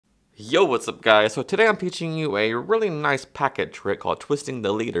Yo, what's up guys? So today I'm teaching you a really nice packet trick called Twisting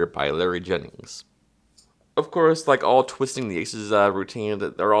the Leader by Larry Jennings. Of course, like all Twisting the Aces routine,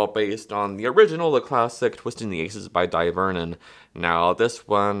 they're all based on the original, the classic Twisting the Aces by Di Vernon. Now this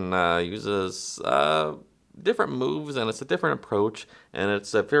one uses different moves and it's a different approach and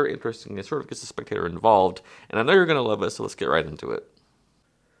it's very interesting. It sort of gets the spectator involved and I know you're going to love it, so let's get right into it.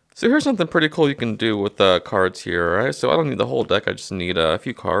 So here's something pretty cool you can do with the cards here, alright? So I don't need the whole deck, I just need a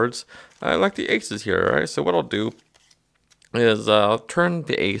few cards. I like the aces here, alright? So what I'll do is I'll turn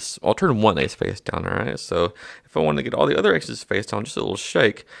one ace face down, alright? So if I want to get all the other aces face down, just a little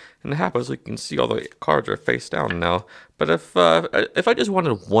shake, and it happens, so you can see all the cards are face down now. But if I just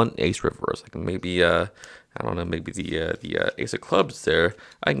wanted one ace reverse, like maybe I don't know, maybe the ace of clubs there,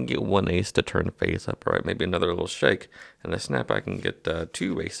 I can get one ace to turn face up, right? Maybe another little shake, and a snap I can get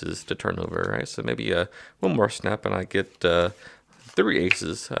two aces to turn over, right? So maybe one more snap and I get three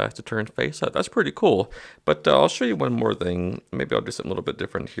aces to turn face up. That's pretty cool. But I'll show you one more thing. Maybe I'll do something a little bit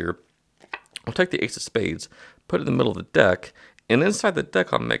different here. I'll take the ace of spades, put it in the middle of the deck, and inside the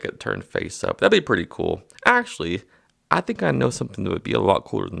deck I'll make it turn face up. That'd be pretty cool. Actually, I think I know something that would be a lot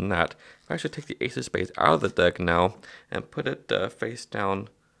cooler than that. If I should take the ace of spades out of the deck now and put it face down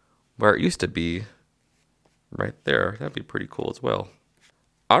where it used to be, right there, that'd be pretty cool as well.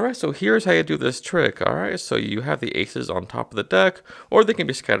 Alright, so here's how you do this trick, alright? So you have the aces on top of the deck, or they can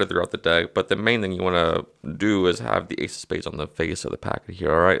be scattered throughout the deck, but the main thing you want to do is have the ace of spades on the face of the packet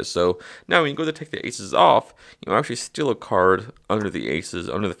here, alright? So now when you go to take the aces off, you actually steal a card under the aces,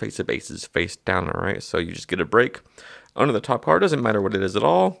 under the face of aces face down, alright? So you just get a break under the top card, doesn't matter what it is at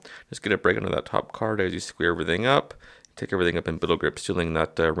all, just get a break under that top card as you square everything up, take everything up in middle grip, stealing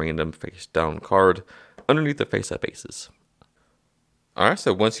that random face down card underneath the face up aces. Alright,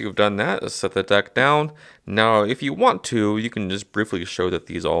 so once you've done that, set the deck down. Now, if you want to, you can just briefly show that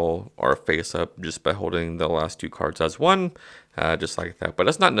these all are face up just by holding the last two cards as one, just like that. But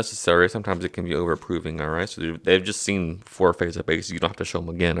that's not necessary. Sometimes it can be over-proving, alright? So they've just seen four face up aces. You don't have to show them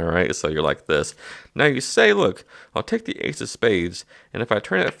again, alright? So you're like this. Now you say, look, I'll take the ace of spades, and if I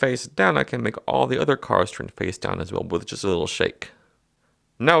turn it face down, I can make all the other cards turn face down as well with just a little shake.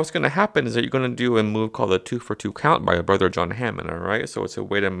 Now what's going to happen is that you're going to do a move called the 2-for-2 count by your brother John Hammond, alright? So it's a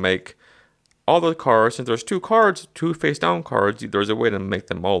way to make all the cards, since there's two cards, two face down cards, there's a way to make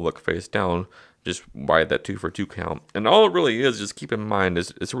them all look face down just by that 2-for-2 count. And all it really is, just keep in mind,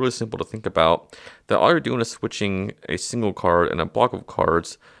 is it's really simple to think about, that all you're doing is switching a single card and a block of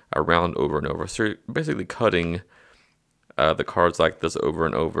cards around over and over. So you're basically cutting the cards like this over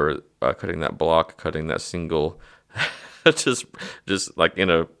and over, cutting that block, cutting that single, just like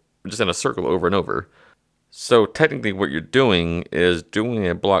in a circle over and over. So technically what you're doing is doing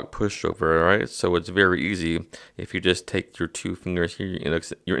a block pushover, right? So it's very easy if you just take your two fingers here,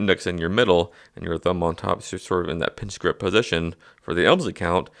 your index in your middle and your thumb on top, so you're sort of in that pinch grip position for the Elmsley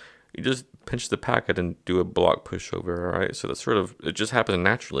count. You just pinch the packet and do a block pushover, all right? So that's sort of, it just happens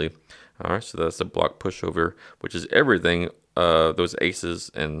naturally. All right, so that's a block pushover, which is everything, those aces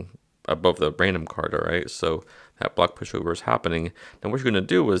and above the random card, all right? So that block pushover is happening. Now what you're going to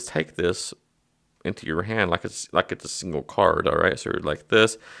do is take this into your hand like it's a single card, all right? So like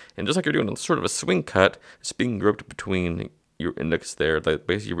this, and just like you're doing sort of a swing cut, it's being gripped between your index there, like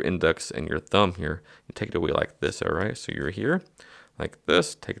basically your index and your thumb here. You take it away like this, all right? So you're here, like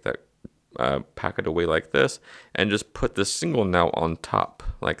this, take that packet away like this, and just put the single now on top,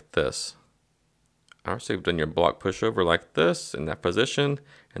 like this. Alright, so you've done your block pushover like this in that position,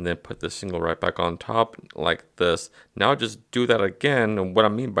 and then put the single right back on top like this. Now just do that again, and what I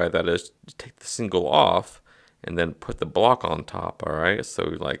mean by that is take the single off and then put the block on top, alright? So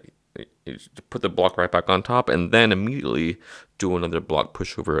like you put the block right back on top and then immediately do another block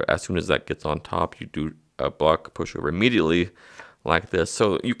pushover. As soon as that gets on top, you do a block pushover immediately like this.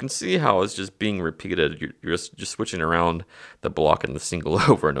 So you can see how it's just being repeated. You're just switching around the block and the single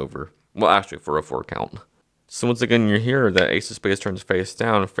over and over. Well, actually, for a 4 count. So once again, you're here, that ace of spades turns face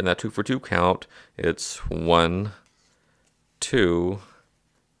down. For that 2-for-2 count, it's 1, 2,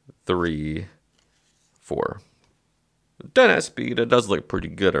 3, 4. Done at speed, it does look pretty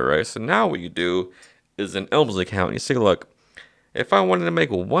good, alright? So now what you do is an Elmsley count. You say, look, if I wanted to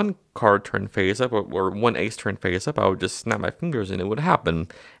make one card turn face up or one ace turn face up, I would just snap my fingers and it would happen.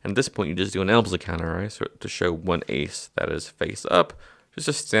 And at this point, you just do an Elmsley count, alright? So to show one ace that is face up, just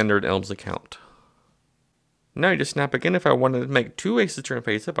a standard Elmsley count. Now you just snap again. If I wanted to make two aces turn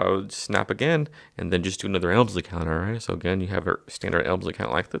face up, I would snap again and then just do another Elmsley count, alright? So again, you have a standard Elmsley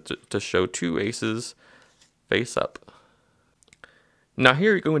count like that to show two aces face up. Now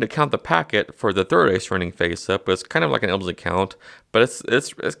here you're going to count the packet for the third ace running face up. It's kind of like an Elmsley count, but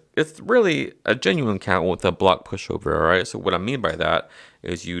it's really a genuine count with a block pushover. All right. So what I mean by that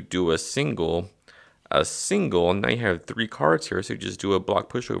is you do a single. Now you have 3 cards here, so you just do a block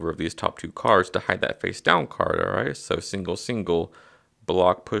pushover of these top 2 cards to hide that face down card. All right. So single,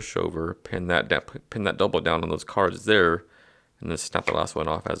 block pushover, pin that double down on those cards there, and then snap the last one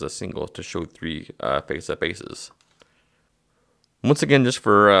off as a single to show 3 face up aces. Once again, just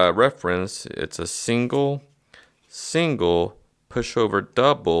for reference, it's a single, pushover,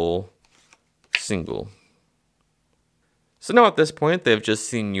 double, single. So now at this point, they've just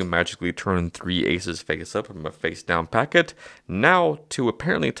seen you magically turn 3 aces face up from a face down packet. Now, to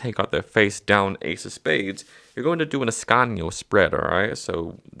apparently take out the face down ace of spades, you're going to do an Ascanio spread, alright?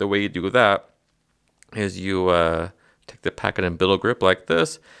 So the way you do that is you take the packet and biddle grip like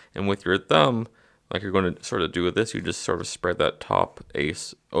this, and with your thumb, like you're going to sort of do with this, you just sort of spread that top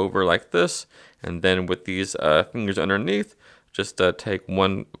ace over like this, and then with these fingers underneath, just take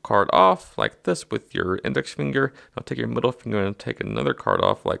 1 card off like this with your index finger. Now take your middle finger and take another card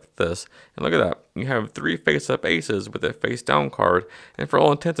off like this. And look at that. You have 3 face-up aces with a face-down card, and for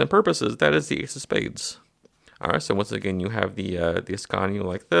all intents and purposes, that is the ace of spades. All right, so once again, you have the Ascanio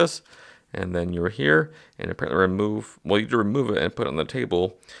like this, and then you're here, and apparently you remove it and put it on the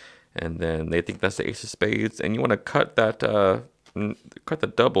table. And then they think that's the ace of spades, and you want to cut that, cut the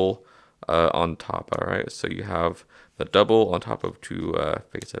double on top. All right, so you have the double on top of 2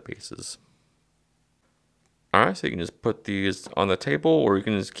 face-up aces. All right, so you can just put these on the table, or you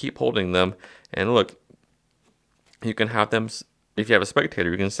can just keep holding them. And look, you can have them. If you have a spectator,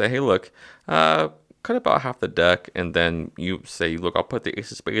 you can say, "Hey, look, cut about half the deck," and then you say, "Look, I'll put the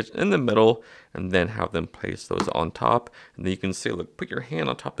ace of spades in the middle," and then have them place those on top. And then you can say, "Look, put your hand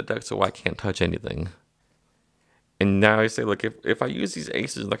on top of the deck so I can't touch anything." And now I say, look, if I use these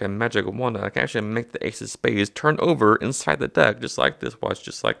aces like a magic wand, I can actually make the ace of spades turn over inside the deck, just like this. Watch,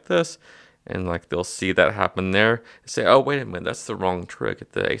 just like this. And like they'll see that happen there. And say, oh, wait a minute, that's the wrong trick.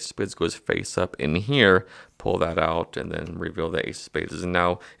 If the ace of spades goes face up in here, pull that out, and then reveal the ace of spades is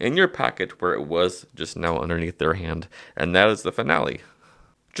now in your packet where it was just now underneath their hand. And that is the finale.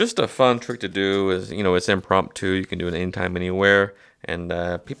 Just a fun trick to do is, it's impromptu. You can do it anytime, anywhere. And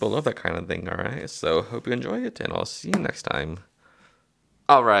people love that kind of thing, alright? So hope you enjoy it, and I'll see you next time.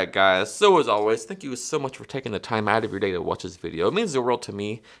 Alright guys, so as always, thank you so much for taking the time out of your day to watch this video. It means the world to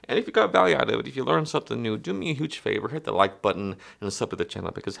me, and if you got value out of it, if you learned something new, do me a huge favor, hit the like button and sub to the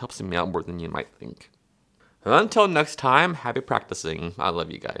channel because it helps me out more than you might think. Until next time, happy practicing. I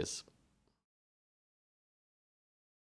love you guys.